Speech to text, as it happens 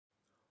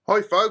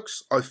Hi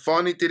folks, I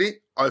finally did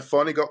it. I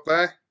finally got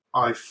there.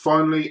 I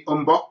finally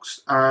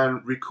unboxed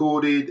and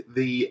recorded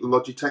the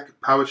Logitech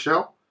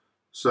PowerShell.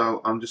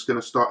 So I'm just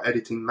going to start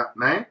editing that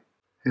now.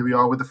 Here we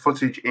are with the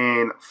footage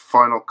in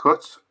Final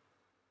Cut.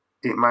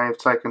 It may have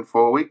taken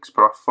 4 weeks,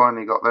 but I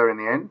finally got there in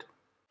the end.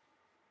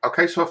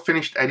 Okay, so I've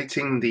finished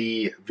editing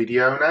the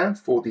video now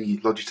for the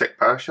Logitech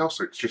PowerShell,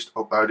 so it's just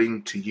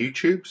uploading to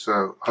YouTube.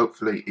 So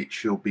hopefully it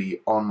should be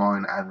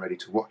online and ready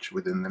to watch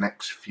within the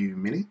next few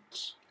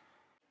minutes.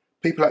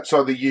 People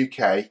outside the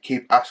UK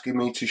keep asking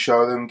me to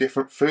show them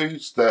different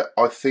foods that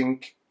I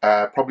think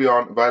probably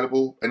aren't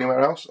available anywhere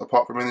else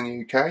apart from in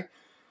the UK.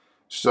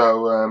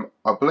 So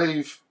I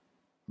believe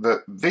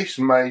that this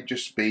may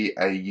just be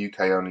a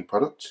UK only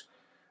product.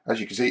 As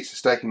you can see, it's a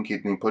steak and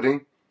kidney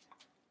pudding,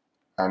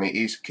 and it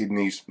is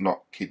kidneys,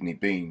 not kidney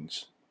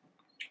beans.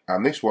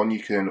 And this one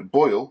you can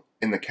boil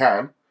in the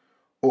can,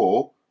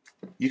 or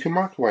you can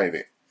microwave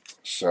it.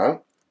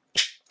 So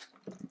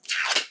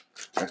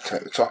let's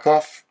take the top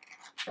off,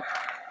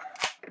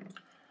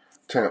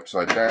 turn it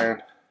upside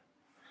down,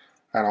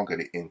 and I'll get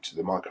it into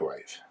the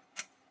microwave.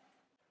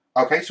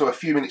 Okay, so a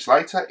few minutes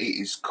later it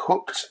is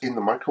cooked in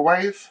the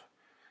microwave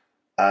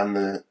and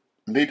the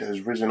lid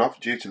has risen off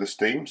due to the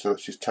steam, so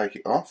let's just take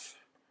it off.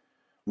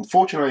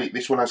 Unfortunately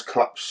this one has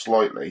collapsed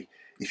slightly.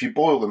 If you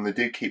boil them they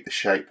do keep the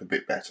shape a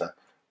bit better,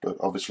 but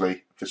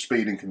obviously for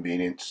speed and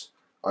convenience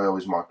I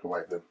always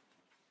microwave them.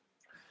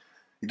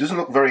 It doesn't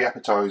look very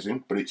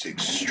appetising, but it's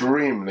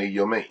extremely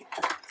yummy.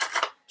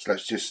 So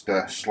let's just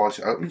slice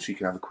it open so you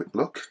can have a quick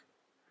look.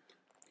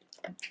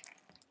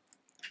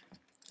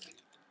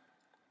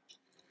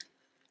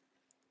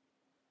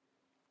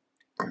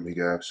 There we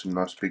go, some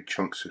nice big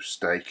chunks of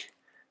steak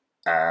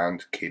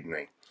and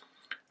kidney.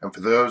 And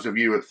for those of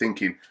you who are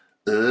thinking,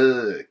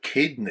 ugh,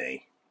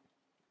 kidney,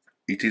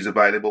 it is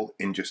available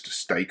in just a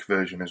steak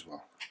version as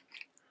well.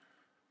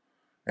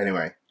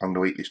 Anyway, I'm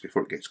going to eat this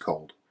before it gets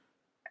cold.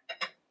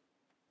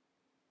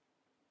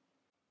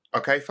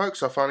 Okay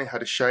folks, I finally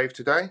had a shave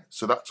today,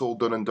 so that's all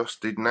done and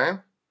dusted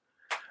now.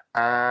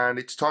 And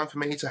it's time for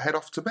me to head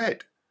off to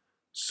bed.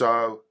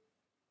 So,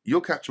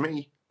 you'll catch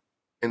me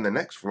in the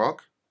next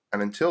vlog.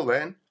 And until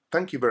then,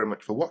 thank you very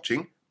much for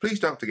watching. Please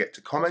don't forget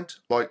to comment,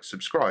 like,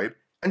 subscribe,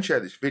 and share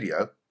this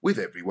video with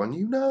everyone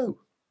you know.